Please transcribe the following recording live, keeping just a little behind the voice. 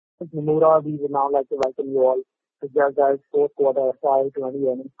Nomura, we would now like to welcome you all to Just Dial's fourth quarter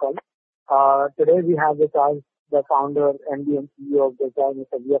FY20 earnings call. Today we have with us the founder, MD and CEO of Just Dial,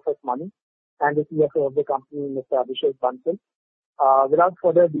 Mr. VFS Mani, and the CFO of the company, Mr. Abhishek Bansal. Without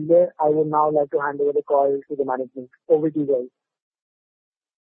further delay, I would now like to hand over the call to the management. Over to you guys.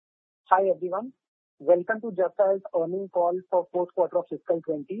 Hi everyone. Welcome to Just Dial's earnings call for fourth quarter of fiscal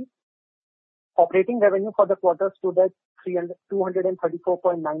 20. Operating revenue for the quarter stood at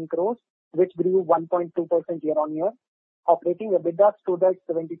 234.9 crores, which grew 1.2% year-on-year. Operating EBITDA stood at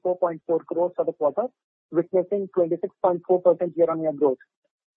 74.4 crores for the quarter, witnessing 26.4% year-on-year growth.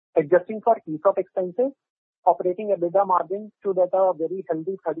 Adjusting for ESOP expenses, operating EBITDA margin stood at a very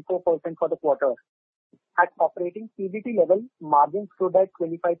healthy 34% for the quarter. At operating PBT level, margin stood at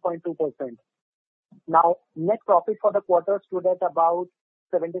 25.2%. Now, net profit for the quarter stood at about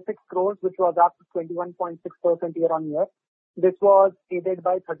 76 crores, which was up 21.6% year-on-year. This was aided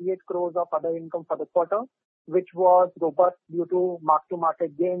by 38 crores of other income for the quarter, which was robust due to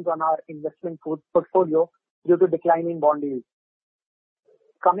mark-to-market gains on our investment portfolio due to declining bond yields.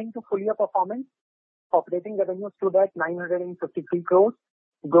 Coming to full year performance, operating revenue stood at 953 crores,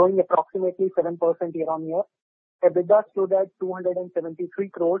 growing approximately 7% year-on-year. EBITDA stood at 273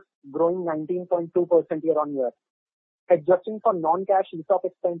 crores, growing 19.2% year-on-year. Adjusting for non-cash ESOP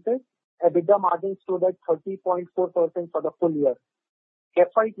expenses, EBITDA margin stood at 30.4% for the full year.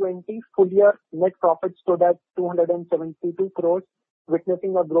 FY20 full year net profit stood at 272 crores,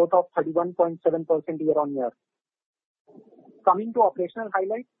 witnessing a growth of 31.7% year-on-year. Coming to operational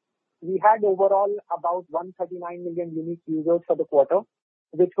highlights, we had overall about 139 million unique users for the quarter,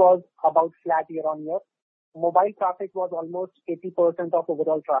 which was about flat year-on-year. Mobile traffic was almost 80% of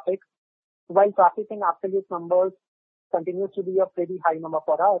overall traffic. While traffic in absolute numbers continues to be a pretty high number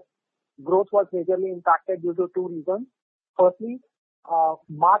for us, growth was majorly impacted due to two reasons. Firstly,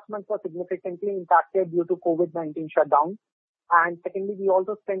 March month was significantly impacted due to COVID-19 shutdown. And secondly, we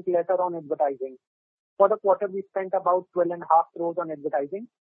also spent lesser on advertising. For the quarter, we spent about 12.5 crores on advertising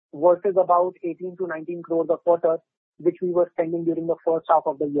versus about 18 to 19 crores a quarter, which we were spending during the first half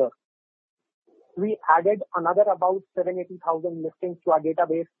of the year. We added another about 780,000 listings to our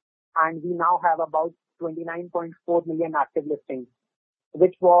database, and we now have about 29.4 million active listings,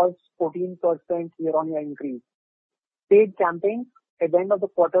 which was 14% year-on-year increase. Paid campaigns at the end of the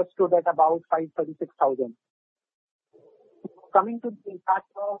quarter stood at about 536,000. Coming to the impact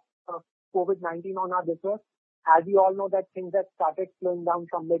of COVID-19 on our business, as you all know that things have started slowing down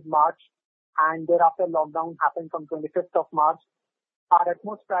from mid-March, and thereafter lockdown happened from 25th of March. Our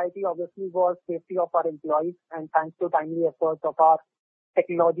utmost priority obviously was safety of our employees, and thanks to timely efforts of our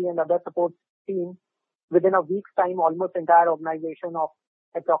technology and other support team, within a week's time, almost entire organization of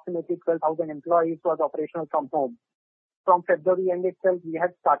approximately 12,000 employees was operational from home. From February end itself, we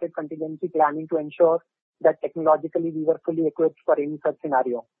had started contingency planning to ensure that technologically we were fully equipped for any such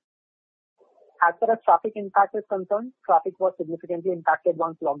scenario. As far as traffic impact is concerned, traffic was significantly impacted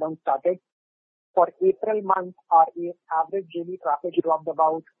once lockdown started. For April month, our average daily traffic dropped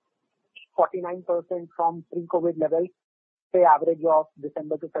about 49% from pre-COVID levels, say average of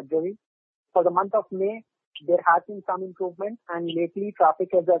December to February. For the month of May, there has been some improvement, and lately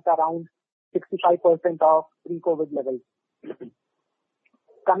traffic is at around 65% of pre-COVID levels.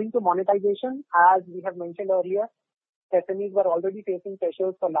 Coming to monetization, as we have mentioned earlier, SMEs were already facing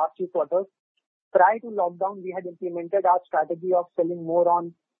pressures for last few quarters. Prior to lockdown, we had implemented our strategy of selling more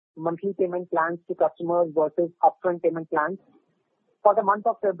on monthly payment plans to customers versus upfront payment plans. For the month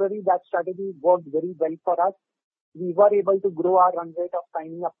of February, that strategy worked very well for us. We were able to grow our run rate of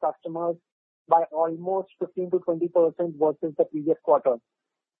signing up customers by almost 15 to 20% versus the previous quarter.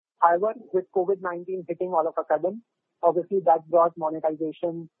 However, with COVID-19 hitting all of a sudden, obviously that brought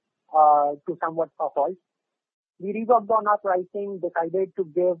monetization to somewhat of a halt. We reworked on our pricing, decided to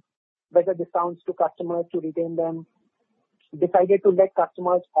give better discounts to customers to retain them, decided to let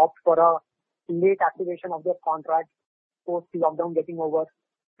customers opt for a late activation of their contract post lockdown getting over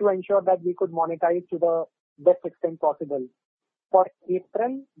to ensure that we could monetize to the best extent possible. For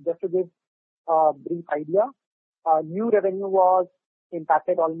April, just to give a brief idea, new revenue was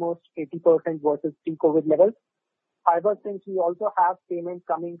impacted almost 80% versus pre-COVID levels. However, since we also have payments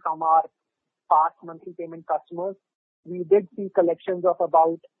coming from our past monthly payment customers, we did see collections of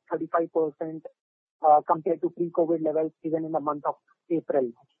about 35% compared to pre-COVID levels even in the month of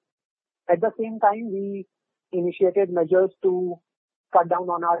April. At the same time, we initiated measures to cut down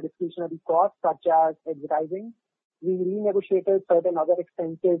on our discretionary costs such as advertising. We renegotiated certain other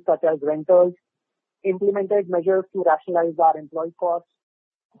expenses such as rentals, implemented measures to rationalize our employee costs.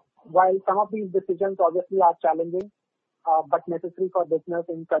 While some of these decisions obviously are challenging, but necessary for business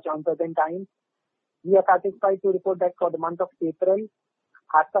in such uncertain times. We are satisfied to report that for the month of April,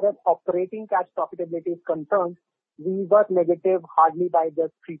 as far as operating cash profitability is concerned, we were negative hardly by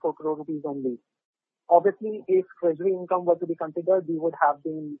just 3-4 crore rupees only. Obviously, if treasury income were to be considered, we would have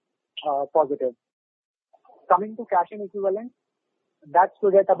been positive. Coming to cash and equivalent, that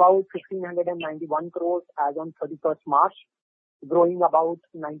stood at about 1,591 crores as on 31st March, growing about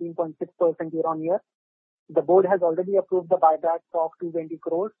 19.6% year on year. The board has already approved the buyback of 220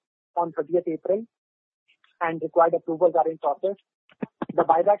 crores on 30th April, and required approvals are in process. The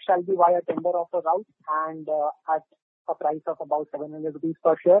buyback shall be via tender offer route and at a price of about 700 rupees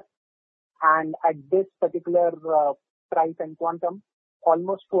per share. And at this particular price and quantum,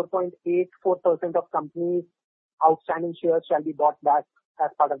 almost 4.84% of companies' outstanding shares shall be bought back as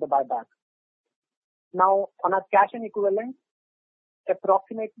part of the buyback. Now, on our cash and equivalent,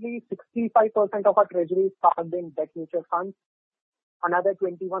 approximately 65% of our treasury is parked in debt mutual funds, another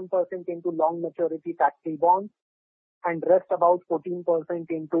 21% into long maturity tax-free bonds, and rest about 14%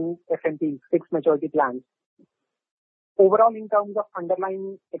 into FMPs, fixed maturity plans. Overall, in terms of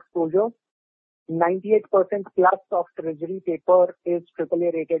underlying exposure, 98% plus of treasury paper is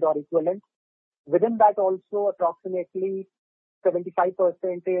AAA rated or equivalent. Within that also, approximately 75%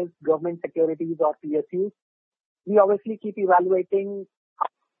 is government securities or PSUs. We obviously keep evaluating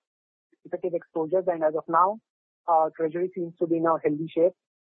effective exposures, and as of now, treasury seems to be in a healthy shape.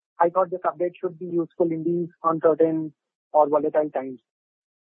 I thought this update should be useful in these uncertain or volatile times.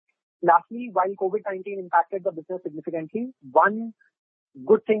 Lastly, while COVID-19 impacted the business significantly, one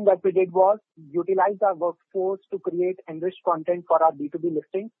good thing that we did was utilize our workforce to create enriched content for our B2B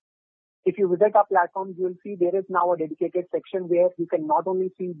listings. If you visit our platform, you will see there is now a dedicated section where you can not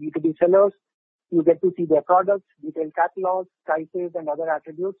only see B2B sellers, you get to see their products, detailed catalogs, prices, and other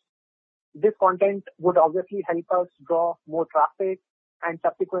attributes. This content would obviously help us draw more traffic and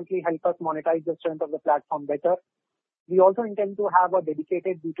subsequently help us monetize the strength of the platform better. We also intend to have a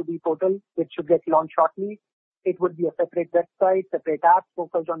dedicated B2B portal which should get launched shortly. It would be a separate website, separate app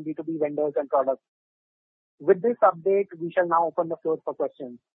focused on B2B vendors and products. With this update, we shall now open the floor for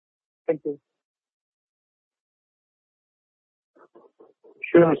questions. Thank you.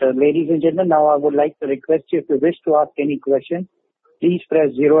 Sure, sir. Ladies and gentlemen, now I would like to request you, if you wish to ask any question, please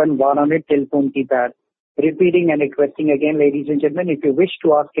press 0 and 1 on your telephone keypad. Repeating and requesting again, ladies and gentlemen, if you wish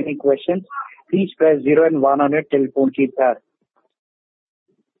to ask any questions, please press 0 and 1 on your telephone keypad.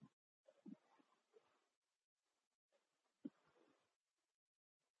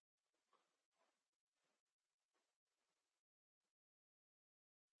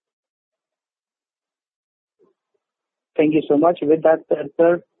 Thank you so much. With that,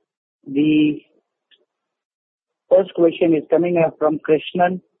 sir, the first question is coming up from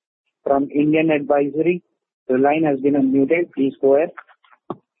Krishnan from Indian Advisory. The line has been unmuted. Please go ahead.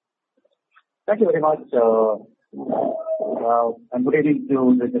 Thank you very much. And good evening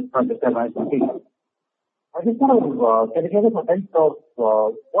to the management team. I just want to can you give us a sense of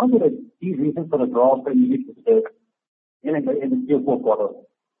what are the key reasons for the drop in unique visitors in the Q4 quarter?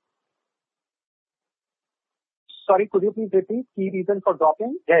 Sorry, could you please repeat key reason for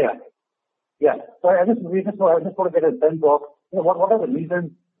dropping? Yeah. So I just want to get a sense of what are the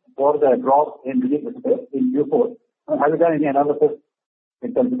reasons for the drop in unique visitors in Q4? Have you done any analysis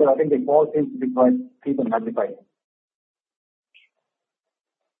in terms, because I think the fall seems to be quite steep and magnified.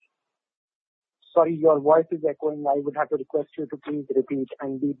 Sorry, your voice is echoing. I would have to request you to please repeat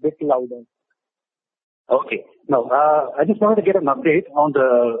and be a bit louder. Okay. No, I just wanted to get an update on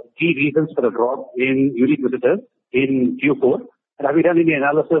the key reasons for the drop in unique visitors in Q4. And have you done any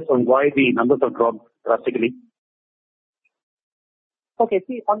analysis on why the numbers have dropped drastically? Okay,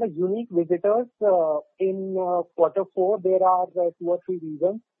 see, on the unique visitors in quarter 4, there are 2 or 3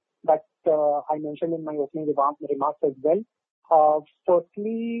 reasons that I mentioned in my opening remarks as well.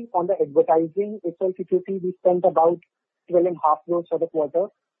 Firstly, on the advertising itself, if you see, we spent about 12.5 crores for the quarter.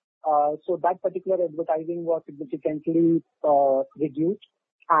 So that particular advertising was significantly reduced,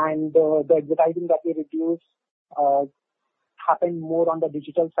 and the advertising that we reduced happened more on the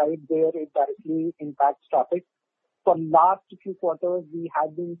digital side where it directly impacts traffic. For last few quarters, we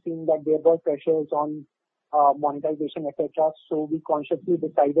had been seeing that there were pressures on monetization, etc. So we consciously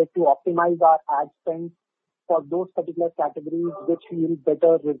decided to optimize our ad spend for those particular categories which yield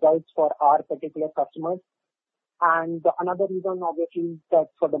better results for our particular customers. And another reason, obviously, is that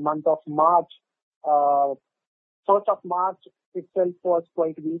for the month of March, 1st of March itself was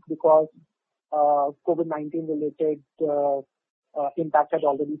quite weak because COVID-19 related impact had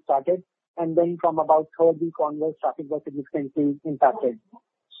already started. And then from about 3rd week onwards, traffic was significantly impacted.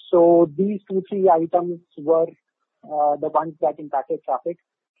 So these 2-3 items were the ones that impacted traffic.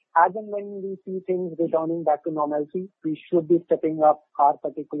 As and when we see things returning back to normalcy, we should be stepping up our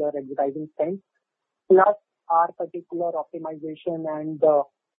particular advertising spend, plus our particular optimization and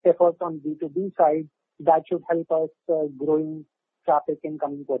efforts on B2B side that should help us growing traffic in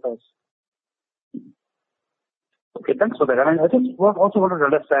coming quarters. Okay, thanks for that. And I just also wanted to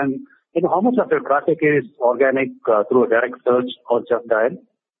understand, how much of your traffic is organic through a direct search or just dial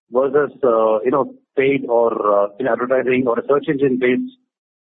versus, paid or advertising or a search engine based,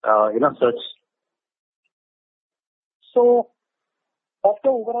 search? So, of the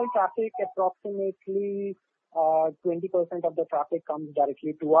overall traffic, approximately 20% of the traffic comes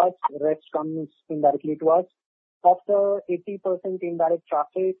directly to us, rest comes indirectly to us. Of the 80% indirect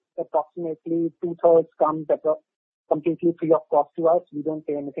traffic, approximately 2/3 comes completely free of cost to us. We don't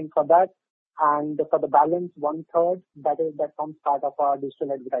pay anything for that. And for the balance, 1/3, that comes part of our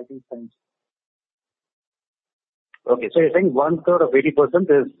digital advertising spends. Okay, so you're saying 1/3 of 80%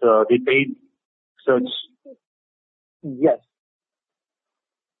 is the paid search? Yes.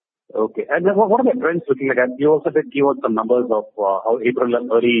 Okay, and then what are the trends looking like? You also did give out some numbers of how April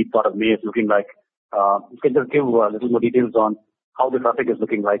and early part of May is looking like. You can just give a little more details on how the traffic is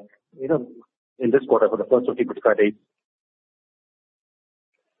looking like, in this quarter for the first 55 days.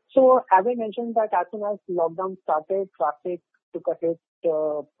 So, as I mentioned that as soon as lockdown started, traffic took a hit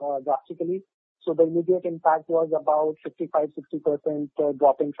drastically. So, the immediate impact was about 55-60%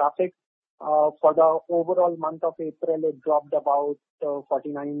 drop in traffic. For the overall month of April, it dropped about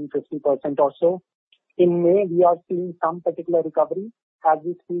 49-50% or so. In May, we are seeing some particular recovery. As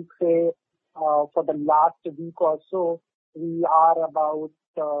we speak, say, for the last week or so, we are at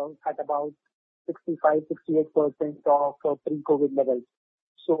about 65-68% of pre-COVID levels.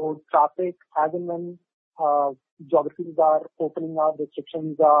 So, traffic, as and when geographies are opening up,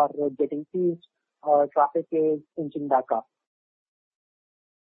 restrictions are getting eased, traffic is inching back up.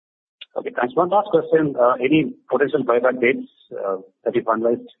 Okay, thanks. One last question. Any potential buyback dates that you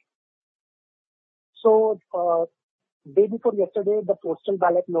finalized? So, day before yesterday, the postal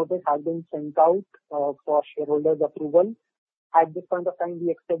ballot notice has been sent out for shareholders' approval. At this point of time, we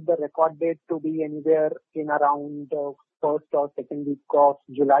expect the record date to be anywhere in around first or second week of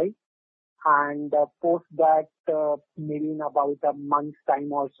July. And post that, maybe in about a month's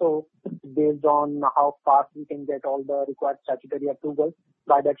time or so, based on how fast we can get all the required statutory approvals,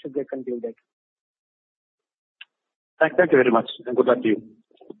 buyback should get concluded. Thank you very much, and good luck to you.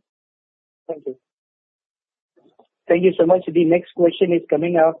 Thank you. Thank you so much. The next question is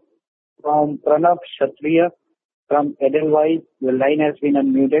coming up from Pranav Kshatriya from Edelweiss. Your line has been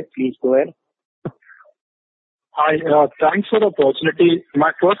unmuted. Please go ahead. Hi, thanks for the opportunity.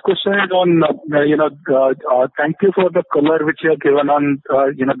 My first question is on, thank you for the color which you have given on,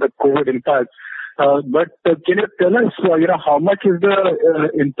 the COVID impact. But can you tell us, how much is the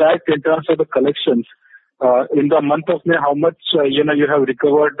impact in terms of the collections? In the month of May, how much, you have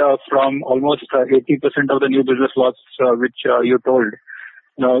recovered from almost 80% of the new business loss, which you told.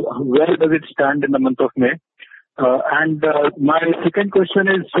 Where does it stand in the month of May? And my second question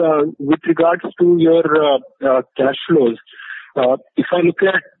is with regards to your cash flows. If I look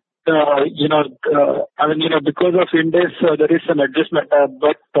at, because of Index, there is some adjustment.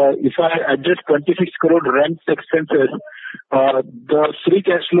 But if I adjust 26 crore rent expenses, the free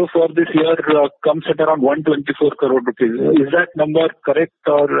cash flow for this year comes at around 124 crore rupees. Is that number correct,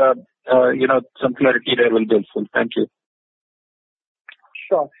 or some clarity there will be helpful? Thank you.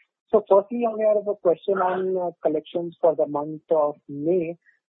 Sure. So, firstly, I have a question on collections for the month of May.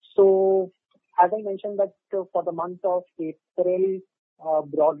 So, as I mentioned that for the month of April,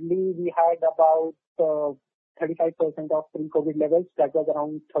 broadly, we had about 35% of pre-COVID levels. That was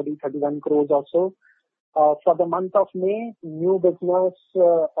around 30-31 crores or so. For the month of May, new business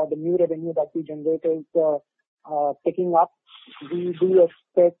or the new revenue that we generate is picking up. We do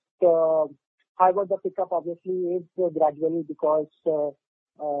expect, however, the pickup obviously is gradual because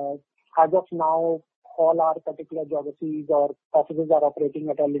as of now, all our particular geographies or offices are operating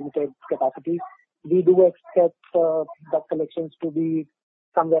at a limited capacity. We do expect the collections to be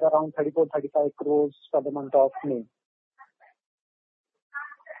somewhere around 34-35 crores for the month of May.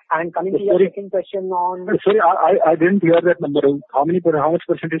 And coming to your second question on... Sorry, I didn't hear that number. How much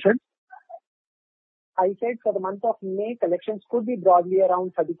percent you said? I said for the month of May, collections could be broadly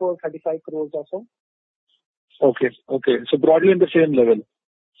around 34-35 crores or so. Okay. So broadly in the same level.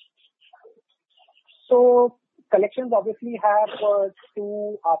 So collections obviously have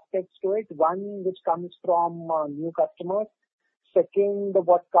two aspects to it. One which comes from new customers. Second,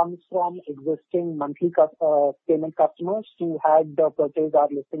 what comes from existing monthly payment customers who had purchased our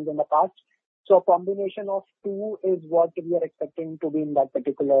listings in the past. So a combination of two is what we are expecting to be in that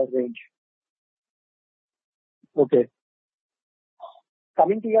particular range. Okay.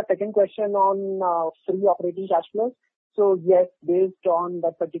 Coming to your second question on free operating cash flows. So yes, based on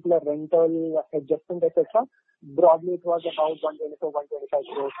that particular rental adjustment, etc., broadly it was about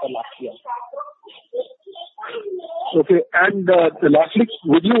 124-125 crores for last year. Okay. And lastly,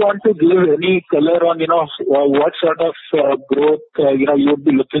 would you want to give any color on, what sort of growth, you would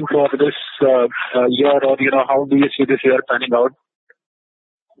be looking for this year, or, how do you see this year panning out?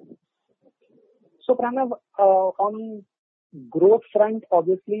 So Pranav, on growth front,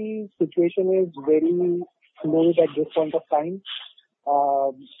 obviously situation is very fluid at this point of time.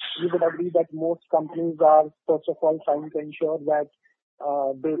 You would agree that most companies are first of all trying to ensure that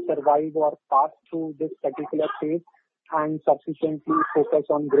they survive or pass through this particular phase and subsequently focus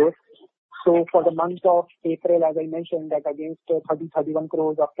on growth. So for the month of April, as I mentioned, that against 31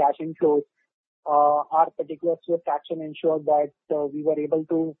 crores of cash inflows, our particular swift action ensured that we were able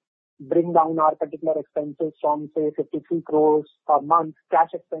to bring down our particular expenses from say 53 crores a month, cash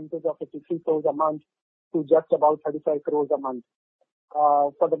expenses of 53 crores a month, to just about 35 crores a month.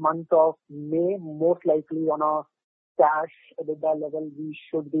 For the month of May, most likely on a cash EBITDA level, we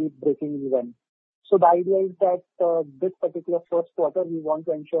should be breaking even. So the idea is that this particular first quarter, we want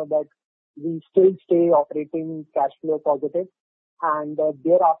to ensure that we still stay operating cash flow positive, and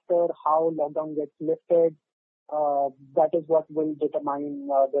thereafter how lockdown gets lifted, that is what will determine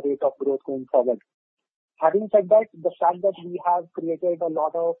the rate of growth going forward. Having said that, the fact that we have created a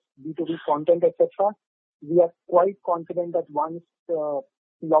lot of B2B content, etc., we are quite confident that once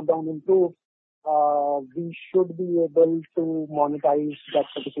lockdown improves, we should be able to monetize that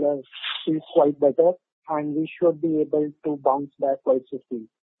particular piece quite better, and we should be able to bounce back quite swiftly.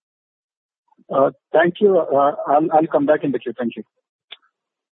 Thank you. I'll come back in the queue. Thank you.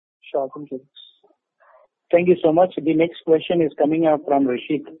 Sure, thank you. Thank you so much. The next question is coming up from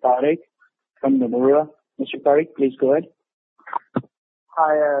Rishit Parekh from Nomura. Mr. Parekh, please go ahead.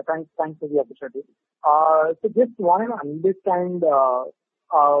 Hi, thanks for the opportunity. So just wanted to understand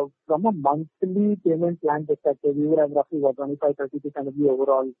from a monthly payment plan perspective, you would have roughly 25-30% of the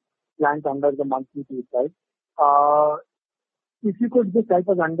overall plans under the monthly fees, right? If you could just help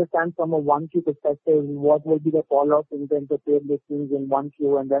us understand from a 1Q perspective, what will be the follow-up in terms of paid listings in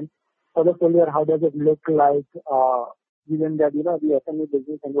 1Q, and then for the full year, how does it look like, given that, the SME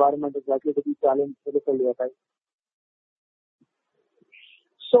business environment is likely to be challenged for the full year, right?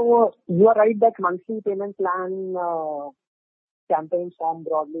 So you are right that monthly payment plan campaigns form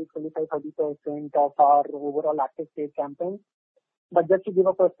broadly 25-30% of our overall active paid campaigns. But just to give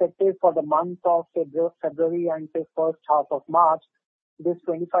a perspective, for the month of February and the first half of March, this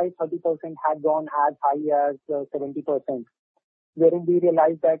 25-30% had gone as high as 70%. Wherein we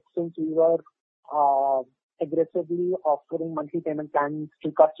realized that since we were aggressively offering monthly payment plans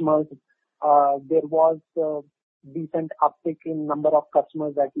to customers, there was a decent uptick in number of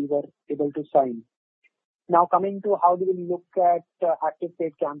customers that we were able to sign. Now coming to how do we look at active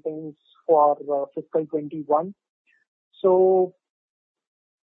paid campaigns for fiscal 21. So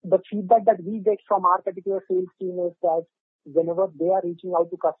the feedback that we get from our particular sales team is that whenever they are reaching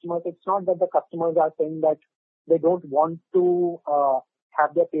out to customers, it's not that the customers are saying that they don't want to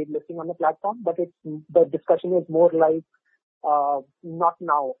have their paid listing on the platform, but the discussion is more like not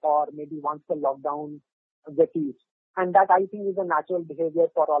now, or maybe once the lockdown gets eased. And that I think is a natural behavior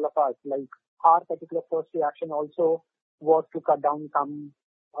for all of us. Like our particular first reaction also was to cut down some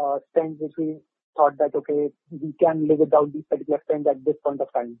spends which we thought that, okay, we can live without these particular spends at this point of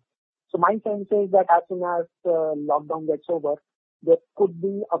time. So my sense is that as soon as lockdown gets over, there could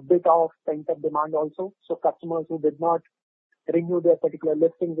be a bit of pent-up demand also. So customers who did not renew their particular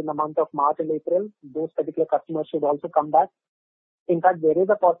listings in the month of March and April, those particular customers should also come back. In fact, there is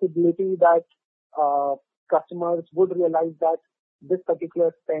a possibility that customers would realize that this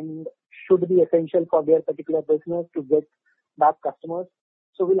particular spend should be essential for their particular business to get back customers.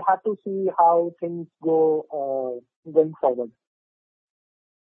 So we'll have to see how things go going forward.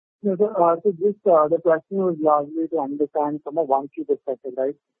 So just the question was largely to understand from a 1Q perspective,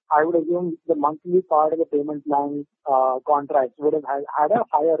 right? I would assume the monthly part of the payment plan contracts would have had a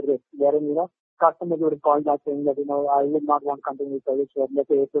higher risk, wherein, customers would have called back saying that, I would not want continuous service for, let's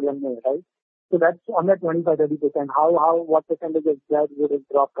say, April and May, right? So that's on that 25-30%. What percentage of that would have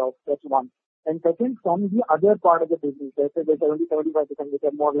dropped off? That's one. And second, from the other part of the business, let's say the 70-75%, which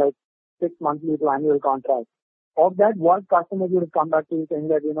are more like 6 monthly to annual contracts. Of that, what customers would have come back to you saying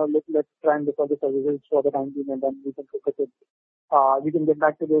that, let's try and defer the services for the time being, and then we can focus it. We can get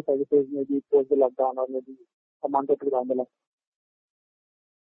back to those services maybe post the lockdown or maybe a month or two down the line.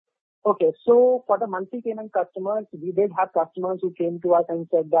 Okay, so for the monthly payment customers, we did have customers who came to us and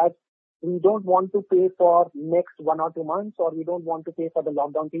said that we don't want to pay for next 1 or 2 months, or we don't want to pay for the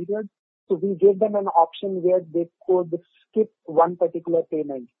lockdown period. So we gave them an option where they could skip one particular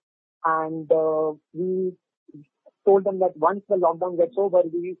payment. And we told them that once the lockdown gets over,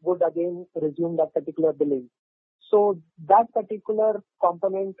 we would again resume that particular billing. So that particular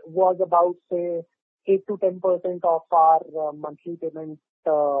component was about, say, 8 to 10% of our monthly payment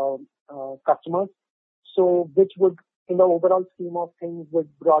customers. So which would, in the overall scheme of things, would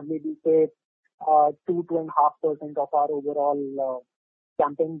broadly be, say, 2.5% of our overall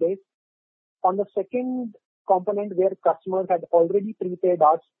campaign base. On the second component, where customers had already prepaid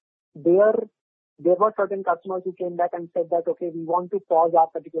us, there were certain customers who came back and said that, okay, we want to pause our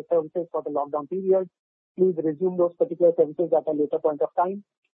particular services for the lockdown period. Please resume those particular services at a later point of time.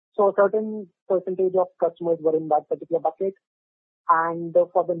 So a certain percentage of customers were in that particular bucket. And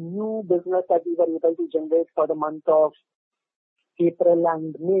for the new business that we were able to generate for the month of April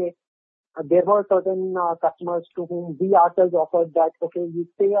and May, there were certain customers to whom we ourselves offered that, okay, you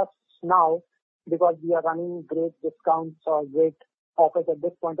pay us now because we are running great discounts or great offers at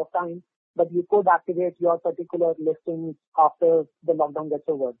this point of time, but you could activate your particular listings after the lockdown gets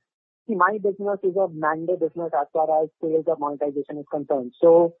over. See, my business is a man-day business as far as sales or monetization is concerned.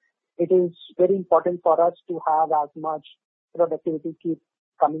 So it is very important for us to have as much productivity keep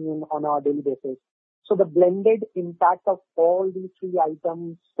coming in on a daily basis. So the blended impact of all these three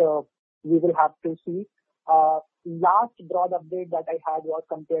items, we will have to see. Last broad update that I had was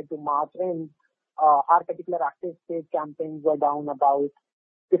compared to March end, our particular active paid campaigns were down about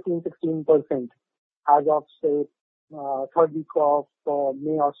 15-16% as of, say, third week of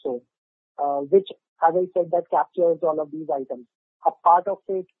May or so, which, as I said, that captures all of these items. A part of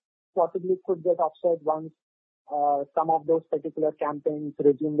it possibly could get offset once some of those particular campaigns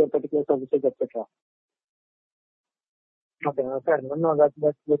resume their particular services, etc. Okay, fair enough. No,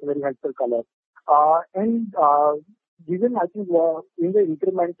 that's very helpful color. And given, I think, in the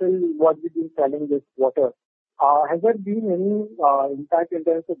incremental what we've been selling this quarter, has there been any impact in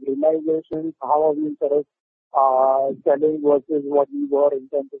terms of realization? How are we sort of selling versus what we were in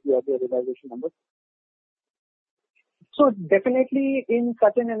terms of the other realization numbers? So definitely in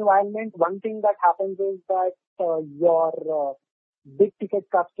such an environment, one thing that happens is that your big ticket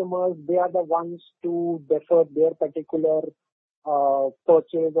customers, they are the ones to defer their particular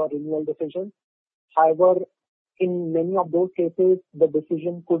purchase or renewal decision. However, in many of those cases, the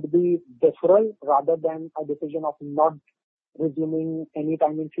decision could be deferral rather than a decision of not resuming any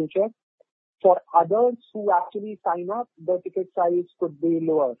time in future. For others who actually sign up, the ticket size could be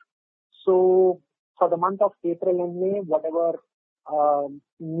lower. So for the month of April and May, whatever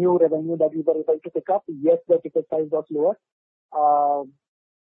new revenue that we were able to pick up, yes, the ticket size was lower.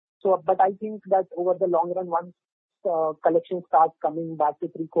 But I think that over the long run, once collection starts coming back to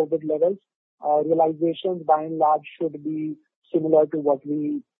pre-COVID levels, realizations by and large should be similar to what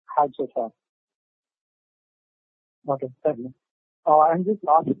we had so far. Okay, certainly. And just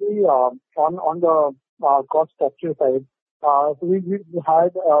lastly, on the cost structure side, so we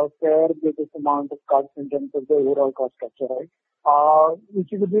had a fair bit amount of cuts in terms of the overall cost structure, right?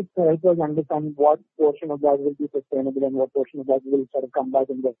 If you could just help us understand what portion of that will be sustainable and what portion of that will sort of come back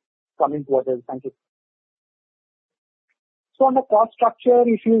in the coming quarters. Thank you. So on the cost structure,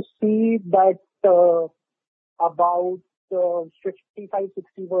 if you see that about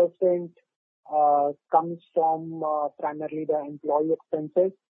 55-60% comes from primarily the employee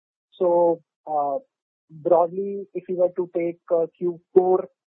expenses. So broadly, if you were to take Q4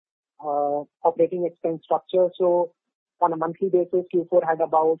 operating expense structure, so on a monthly basis, Q4 had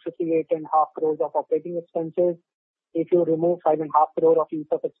about 58.5 crores of operating expenses. If you remove 5.5 crore of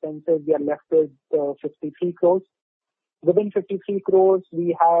each of expenses, we are left with 53 crores. Within 53 crores,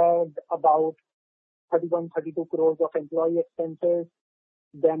 we had about 31-32 crores of employee expenses.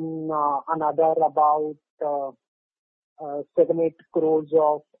 Then another about 7-8 crores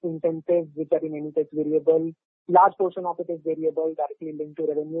of incentives, which are in any case variable. Large portion of it is variable, directly linked to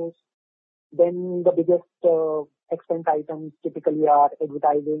revenues. Then the biggest expense items typically are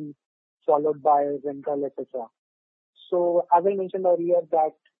advertising, followed by rental, etc. So as I mentioned earlier,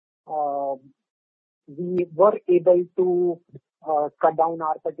 that we were able to cut down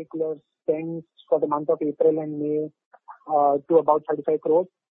our particular spends for the month of April and May to about 35 crores.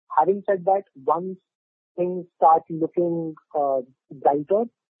 Having said that, once things start looking brighter,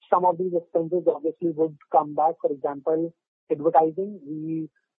 some of these expenses obviously would come back. For example, advertising, we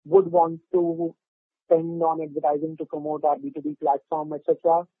would want to spend on advertising to promote our B2B platform,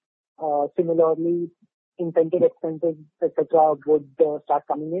 etc. Similarly, incentive expenses, etc. would start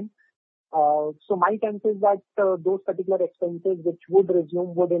coming in. So my sense is that those particular expenses which would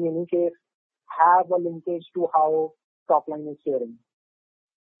resume would in any case have a linkage to how top line is faring.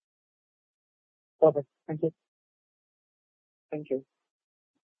 Perfect. Thank you. Thank you.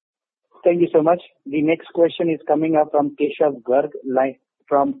 Thank you so much. The next question is coming up from Keshav Garg,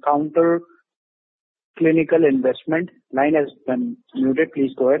 from Qtr4 FY20. Line has been muted.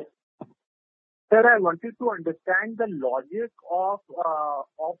 Please go ahead. Sir, I wanted to understand the logic of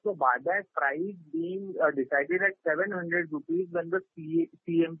the buyback price being decided at 700 rupees when the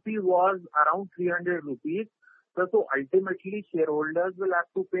CMP was around 300 rupees. So ultimately, shareholders will have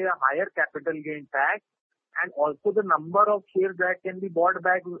to pay a higher capital gain tax, and also the number of shares that can be bought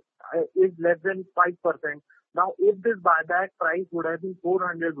back is less than 5%. Now, if this buyback price would have been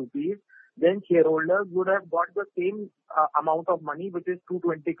 400 rupees, then shareholders would have got the same amount of money, which is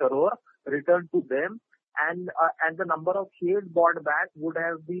 220 crore, returned to them, and the number of shares bought back would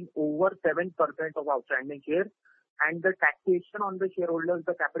have been over 7% of outstanding shares, and the taxation on the shareholders,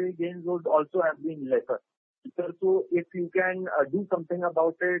 the capital gains would also have been lesser. So if you can do something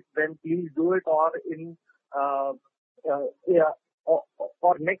about it, then please do it, or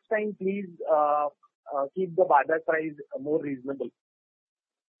or next time, please keep the buyback price more reasonable.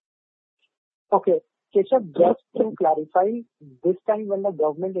 Okay. Keshav, just to clarify, this time when the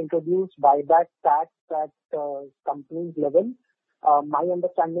government introduced buyback tax at companies level, my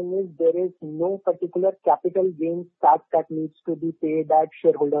understanding is there is no particular capital gains tax that needs to be paid at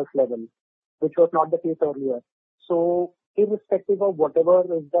shareholders level, which was not the case earlier. So irrespective of whatever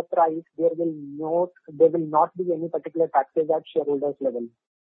is the price, there will not be any particular taxes at shareholders level.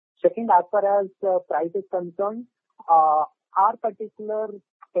 Second, as far as price is concerned, our particular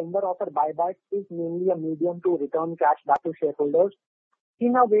tender offer buyback is mainly a medium to return cash back to shareholders.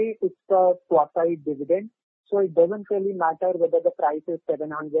 In a way, it's a quasi dividend. So it doesn't really matter whether the price is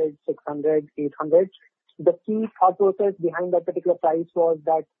 700, 600, 800. The key thought process behind that particular price was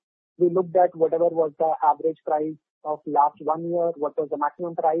that we looked at whatever was the average price of last 1 year, what was the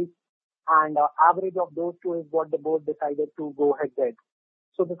maximum price, and average of those two is what the board decided to go ahead with.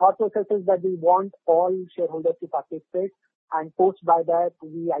 So the thought process is that we want all shareholders to participate, and post buyback,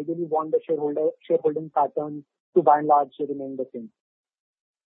 we ideally want the shareholding pattern to by and large remain the same.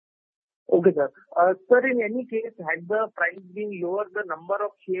 Okay, sir. Sir, in any case, had the price been lower, the number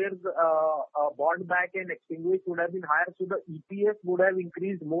of shares bought back and extinguished would have been higher, so the EPS would have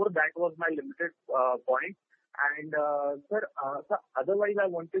increased more. That was my limited point. And sir, otherwise I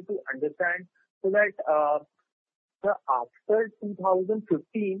wanted to understand so that after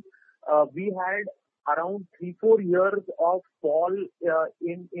 2015, we had around 3-4 years of fall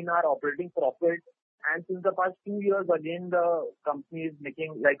in our operating profit, and since the past 2 years again the company is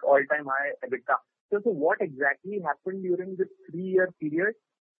making like all-time high EBITDA. So what exactly happened during this 3-year period?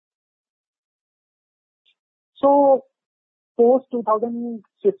 So post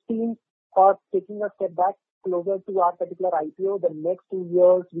 2015, or taking a step back closer to our particular IPO, the next 2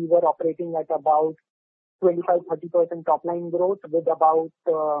 years we were operating at about 25-30% top line growth with about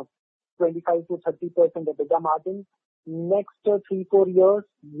 25 to 30% EBITDA margin. Next 3-4 years,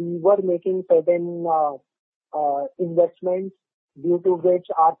 we were making certain investments due to which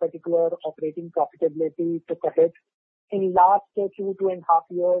our particular operating profitability took a hit. In last 2.5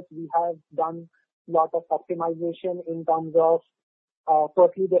 years, we have done a lot of optimization in terms of,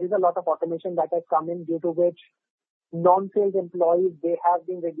 firstly, there is a lot of automation that has come in, due to which non-sales employees, they have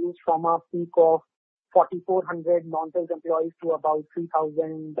been reduced from a peak of 4,400 non-sales employees to about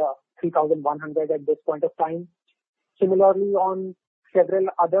 3,100 at this point of time. Similarly, on several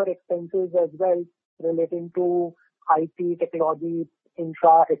other expenses as well relating to IT, technology,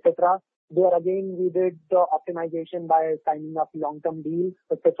 infra, etc. There again, we did the optimization by signing up long-term deals,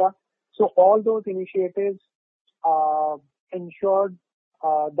 etc. So all those initiatives ensured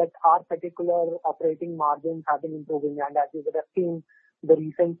that our particular operating margins have been improving, and as you would have seen, the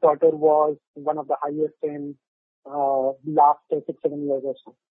recent quarter was one of the highest in last 6-7 years or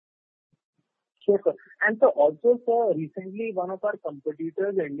so. Sure, sir. And so also, sir, recently one of our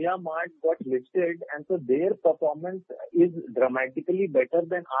competitors, India Mart, got listed, and so their performance is dramatically better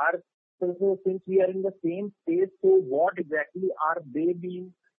than ours. So since we are in the same space, so what exactly are they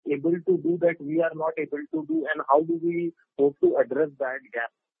being able to do that we are not able to do, and how do we hope to address that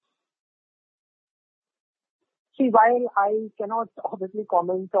gap? See, while I cannot obviously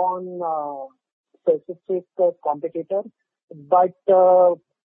comment on specific competitor, but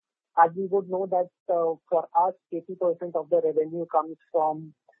as we would know that for us, 80% of the revenue comes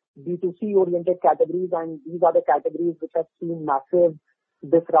from B2C oriented categories, and these are the categories which have seen massive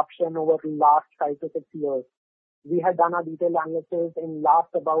disruption over the last 5 to 6 years. we had done our detailed analysis in last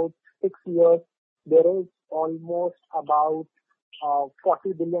about 6 years. There is almost about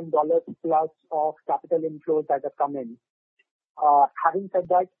 $40 billion plus of capital inflows that have come in. Having said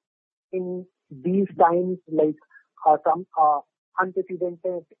that, in these times, like some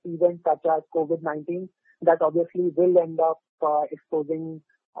unprecedented events such as COVID-19, that obviously will end up exposing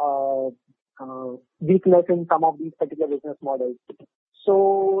weakness in some of these particular business models.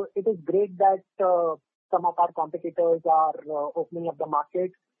 So it is great that some of our competitors are opening up the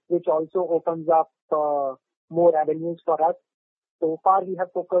market, which also opens up more avenues for us. So far, we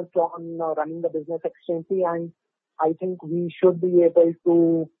have focused on running the business efficiently, and I think we should be able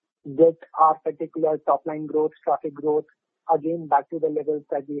to get our particular top line growth, traffic growth, again back to the levels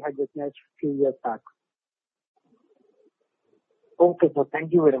that we had witnessed a few years back. Okay, so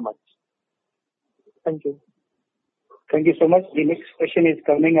thank you very much. Thank you. Thank you so much. The next question is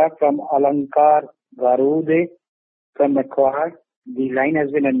coming up from Alankar Garude from Macquarie. The line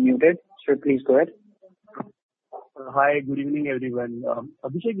has been unmuted, so please go ahead. Hi, good evening, everyone.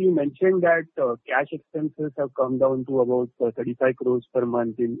 Abhishek, you mentioned that cash expenses have come down to about 35 crores per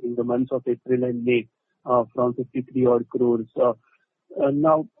month in the months of April and May from 53 odd crores.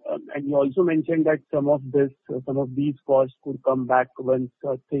 Now, and you also mentioned that some of these costs could come back once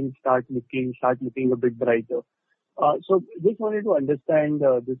things start looking a bit brighter. So just wanted to understand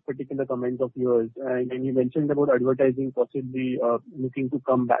this particular comment of yours, and you mentioned about advertising possibly looking to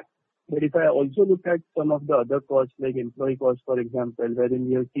come back. But if I also look at some of the other costs, like employee costs, for example, wherein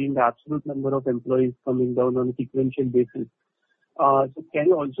we have seen the absolute number of employees coming down on a sequential basis. So can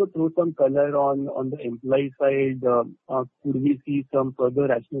you also throw some color on the employee side? Could we see some further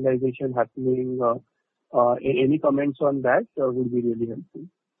rationalization happening? Any comments on that would be really helpful.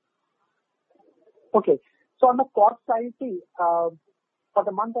 Okay. So on the cost side, for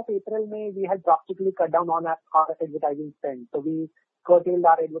the month of April, May, we had drastically cut down on our advertising spend. So we curtailed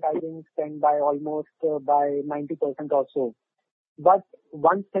our advertising spend by almost by 90% or so. But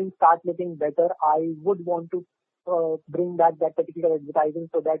once things start looking better, I would want to bring back that particular advertising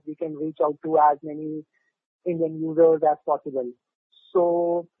so that we can reach out to as many Indian users as possible.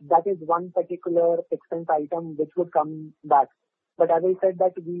 So that is one particular expense item which would come back. But as I said,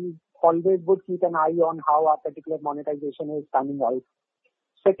 that we always would keep an eye on how our particular monetization is panning out.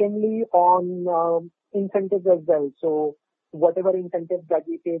 Secondly, on incentives as well. So whatever incentives that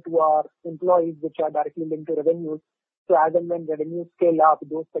we pay to our employees, which are directly linked to revenues, so as and when revenues scale up,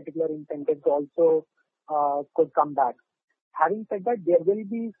 those particular incentives also could come back. Having said that, there will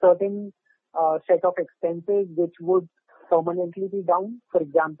be certain set of expenses which would permanently be down. For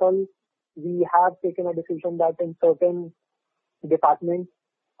example, we have taken a decision that in certain departments,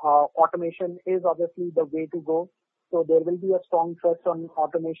 automation is obviously the way to go. So there will be a strong thrust on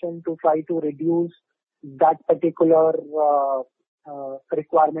automation to try to reduce that particular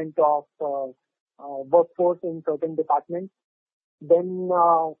requirement of workforce in certain departments. Then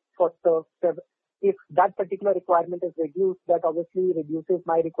if that particular requirement is reduced, that obviously reduces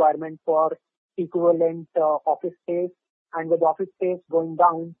my requirement for equivalent office space. And with office space going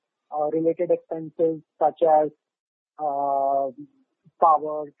down, related expenses such as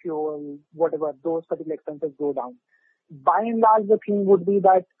power, fuel, whatever, those particular expenses go down. By and large, the thing would be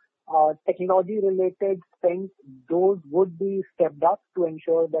that technology-related spends, those would be stepped up to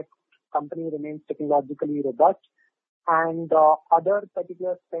ensure that company remains technologically robust, and other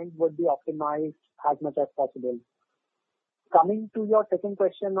particular spends would be optimized as much as possible. Coming to your second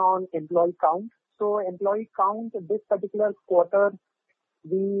question on employee count. So employee count, this particular quarter,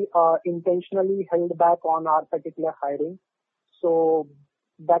 we intentionally held back on our particular hiring. So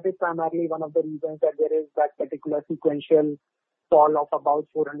that is primarily one of the reasons that there is that particular sequential fall of about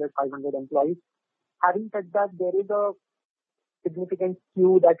 400, 500 employees. Having said that, there is a significant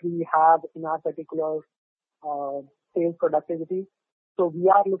skew that we have in our particular sales productivity. So we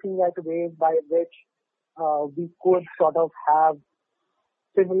are looking at ways by which we could sort of have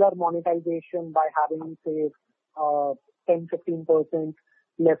similar monetization by having, say, 10-15%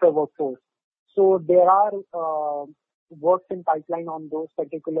 lesser workforce. So there are works in pipeline on those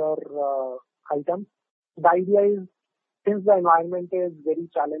particular items. The idea is, since the environment is very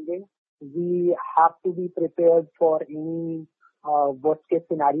challenging, we have to be prepared for any worst case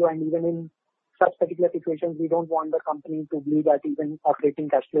scenario, and even in such particular situations, we don't want the company to bleed at even operating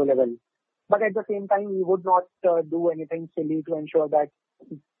cash flow level. But at the same time, we would not do anything silly to ensure that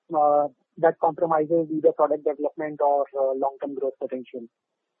that compromises either product development or long-term growth potential.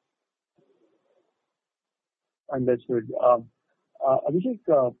 Understood. Abhishek,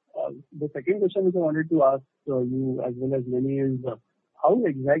 the second question which I wanted to ask you as well as many is, how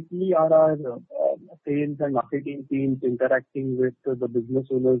exactly are our sales and marketing teams interacting with the business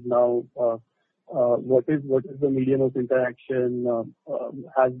owners now? What is the medium of interaction?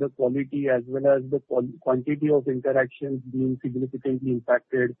 Has the quality as well as the quantity of interactions been significantly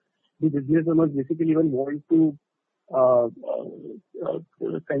impacted? The business owners basically even want to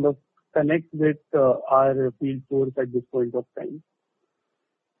kind of connect with our field force at this point of time?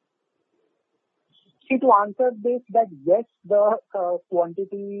 See, to answer this, that yes, the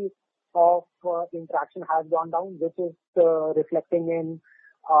quantity of interaction has gone down, which is reflecting in,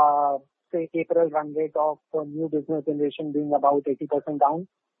 say, April run rate of new business generation being about 80% down.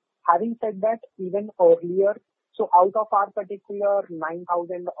 Having said that, even earlier, so out of our particular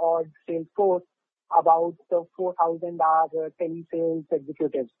 9,000 odd sales force, about 4,000 are telesales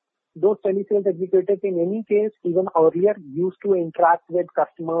executives. Those telesales executives, in any case, even earlier, used to interact with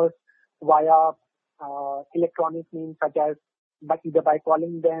customers via electronic means, such as either by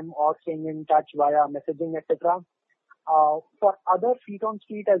calling them or staying in touch via messaging, etc. For other feet on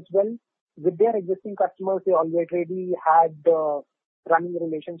street as well, with their existing customers, they already had running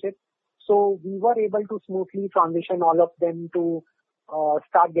relationships. So we were able to smoothly transition all of them to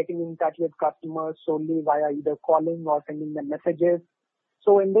start getting in touch with customers solely via either calling or sending them messages.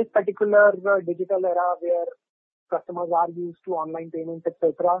 So in this particular digital era where customers are used to online payments,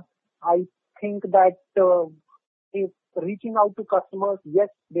 etc., I think that if reaching out to customers, yes,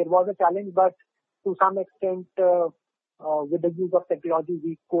 there was a challenge, but to some extent, with the use of technology,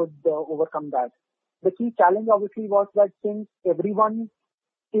 we could overcome that. The key challenge obviously was that since everyone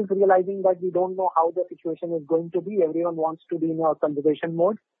is realizing that we don't know how the situation is going to be, everyone wants to be in a conservation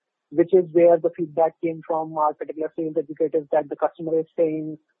mode, which is where the feedback came from our particular sales executives that the customer is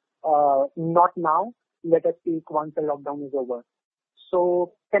saying, not now, let us speak once the lockdown is over.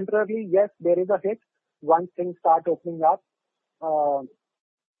 So temporarily, yes, there is a hit. Once things start opening up,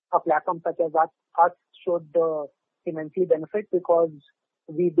 a platform such as us should immensely benefit, because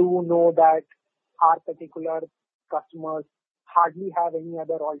we do know that our particular customers hardly have any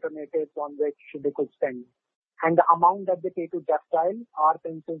other alternatives on which they could spend. And the amount that they pay to Just Dial, our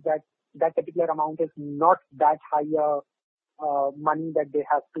sense is that that particular amount is not that higher money that they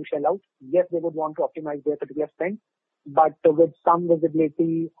have to shell out. Yes, they would want to optimize their particular spend, but with some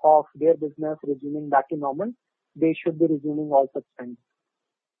visibility of their business resuming back to normal, they should be resuming all such spend.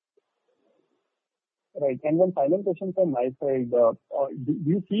 Right. And one final question from my side. Do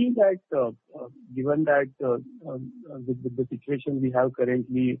you feel that given that with the situation we have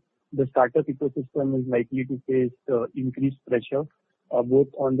currently, the startup ecosystem is likely to face increased pressure, both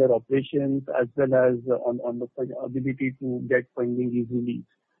on their operations as well as on the ability to get funding easily,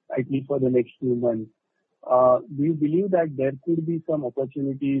 at least for the next few months? Do you believe that there could be some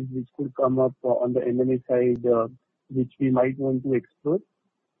opportunities which could come up on the M&A side, which we might want to explore?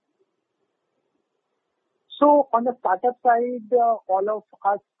 So on the startup side, all of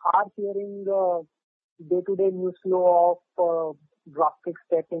us are hearing day-to-day news flow of drastic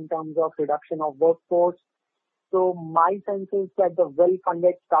steps in terms of reduction of workforce. So my sense is that the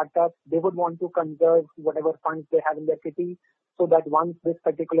well-funded startups, they would want to conserve whatever funds they have in their kitty, so that once this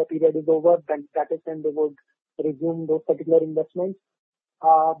particular period is over, then that is when they would resume those particular investments.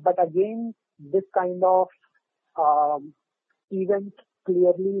 But again, this kind of event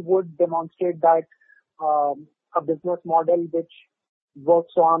clearly would demonstrate that a business model which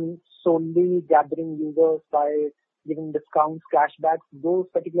works on solely gathering users by giving discounts, cashbacks, those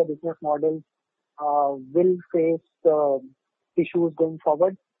particular business models will face issues going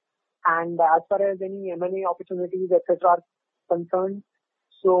forward. And as far as any M&A opportunities, etc., are concerned,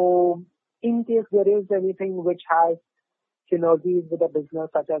 so in case there is anything which has synergies with a business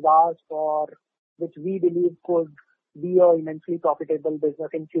such as ours, or which we believe could be an immensely profitable business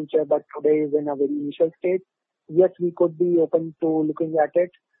in future, but today is in a very initial stage, yes, we could be open to looking at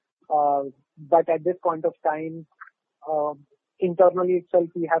it. But at this point of time, internally itself,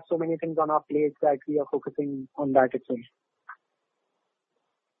 we have so many things on our plate that we are focusing on that itself.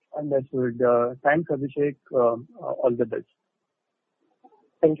 Understood. Thanks, Abhishek. All the best.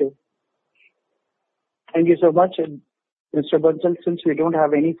 Thank you. Thank you so much. Mr. Bansal, since we don't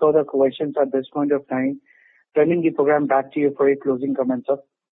have any further questions at this point of time, turning the program back to you for your closing comments,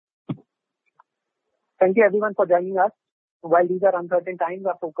 sir. Thank you everyone for joining us. While these are uncertain times,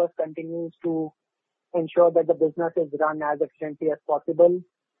 our focus continues to ensure that the business is run as efficiently as possible,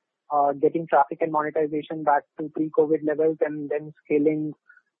 getting traffic and monetization back to pre-COVID levels and then scaling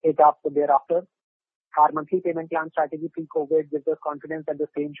it up thereafter. Our monthly payment plan strategy pre-COVID gives us confidence that the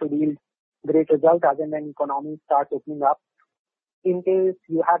same should yield great results as and when economy starts opening up. In case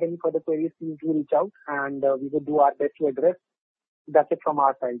you have any further queries, please do reach out and we will do our best to address. That's it from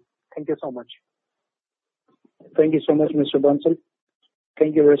our side. Thank you so much. Thank you so much, Mr. Bansal.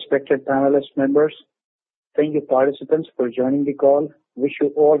 Thank you, respected panelist members. Thank you, participants, for joining the call. Wish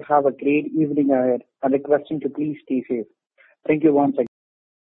you all have a great evening ahead and requesting to please stay safe. Thank you once again.